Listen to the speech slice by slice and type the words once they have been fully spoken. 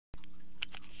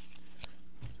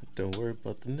Don't worry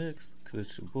about the next, cause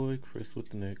it's your boy Chris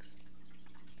with the next.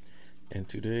 And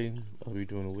today I'll be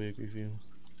doing a wig review.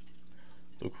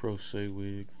 The Crochet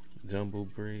wig, Jumbo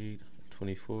Braid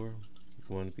 24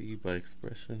 1B by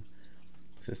Expression.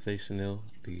 Sensationnel,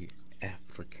 the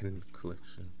African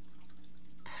collection.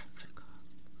 Africa.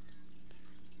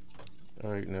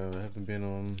 Alright, now I haven't been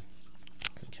on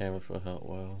camera for a hot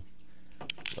while.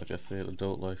 Like I said,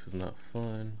 adult life is not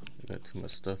fun. I got too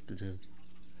much stuff to do.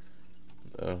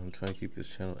 I'm trying to keep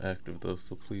this channel active though,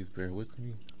 so please bear with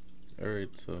me.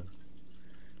 Alright, so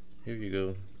here you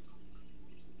go.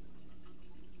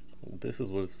 This is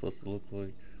what it's supposed to look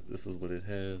like. This is what it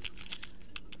has.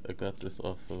 I got this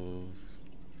off of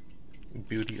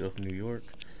Beauty of New York,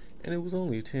 and it was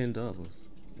only $10,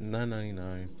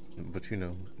 $9.99. But you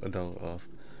know, $1 off.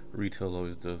 Retail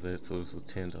always does that, so this was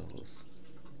 $10.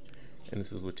 And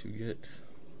this is what you get.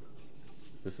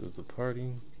 This is the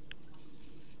party.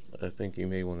 I think you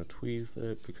may want to tweeze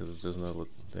that because it does not look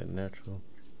that natural.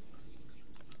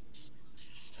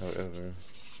 However,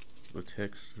 the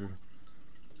texture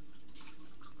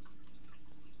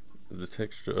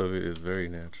of it is very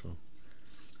natural,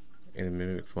 and it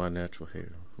mimics my natural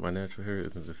hair. My natural hair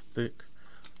isn't as thick.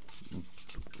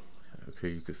 Okay,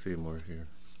 you can see it more here.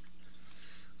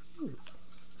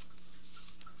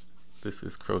 This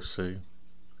is crochet.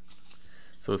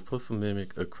 So it's supposed to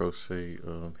mimic a crochet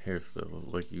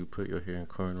hairstyle, like you put your hair in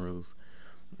cornrows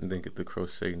and then get the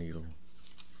crochet needle.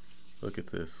 Look at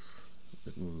this,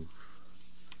 it moves.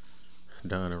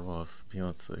 Diana Ross,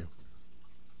 Beyonce.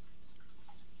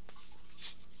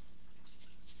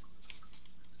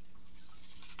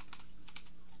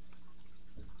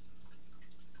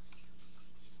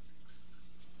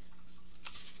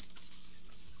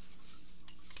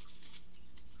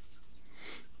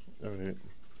 Alright.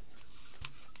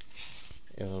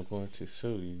 And I'm going to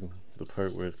show you the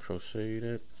part where it's crocheted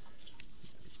at.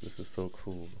 This is so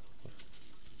cool.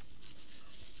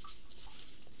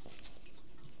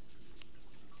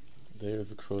 There's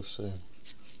the crochet.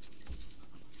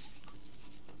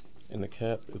 And the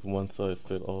cap is one size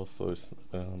fit all, so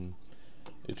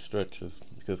it stretches,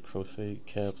 because crochet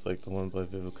caps like the one by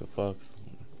Vivica Fox,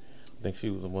 I think she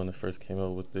was the one that first came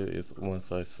out with it, it's one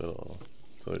size fit all,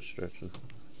 so it stretches.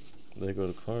 They go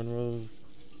to cornrows.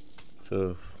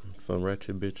 So if some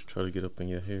ratchet bitch try to get up in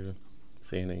your hair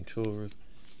saying it ain't yours,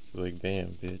 like,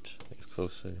 bam bitch, it's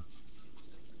crochet.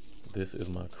 This is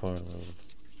my cornrows.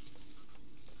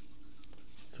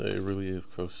 So it really is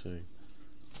crochet.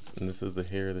 And this is the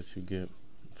hair that you get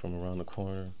from around the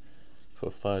corner for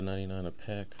 $5.99 a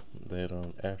pack. That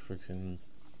African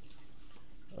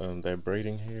that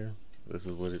braiding hair. This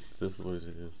is what it is.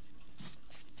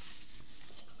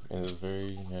 And it's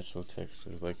very natural texture.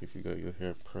 It's like if you got your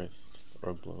hair pressed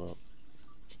or blow up.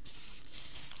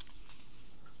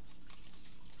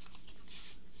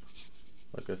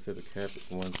 Like I said, the cap is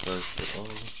one size fit all.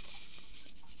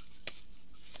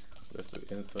 That's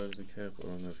the inside of the cap. I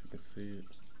don't know if you can see it.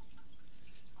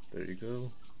 There you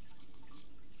go.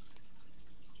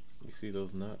 You see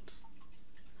those knots?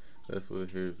 That's what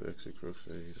hair is actually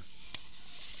crocheted.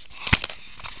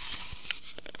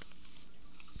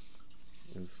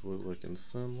 And this is what it looks like in the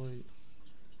sunlight.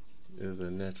 There's a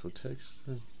natural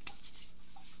texture.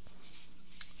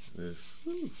 This,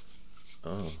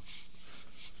 oh.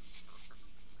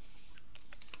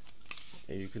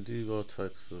 And you can do all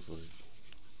types of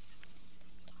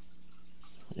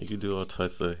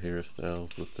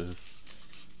hairstyles with this.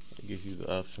 It gives you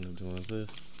the option of doing this.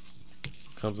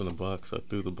 Comes in a box. I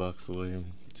threw the box away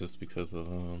just because of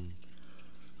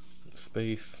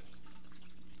space.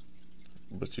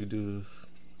 But you do this.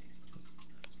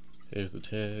 Here's the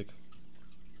tag.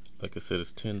 Like I said,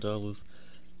 it's $10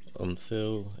 on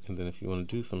sale. And then if you want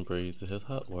to do some braids, it has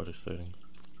hot water setting.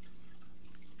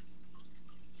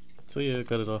 So yeah, I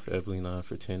got it off Ebony9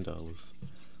 for $10.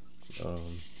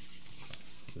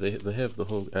 They have the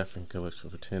whole African collection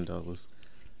for $10. Cause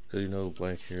you know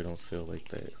black hair don't sell like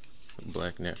that.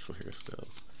 Black natural hairstyle.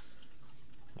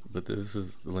 But this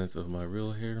is the length of my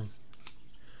real hair.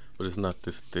 But it's not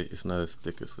this thick. It's not as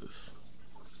thick as this.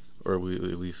 Or at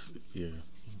least, yeah.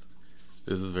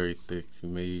 This is very thick. You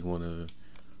may want to,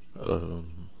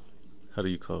 how do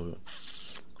you call it?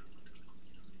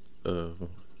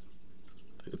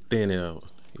 Thin it out.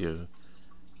 Yeah.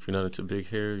 If you're not into big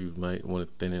hair, you might want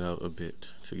to thin it out a bit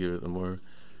to give it a more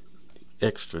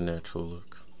extra natural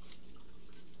look.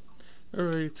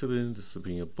 Alright, till then, this has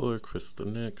been your boy, Chris the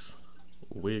Next.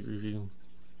 Wig review.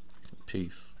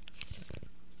 Peace.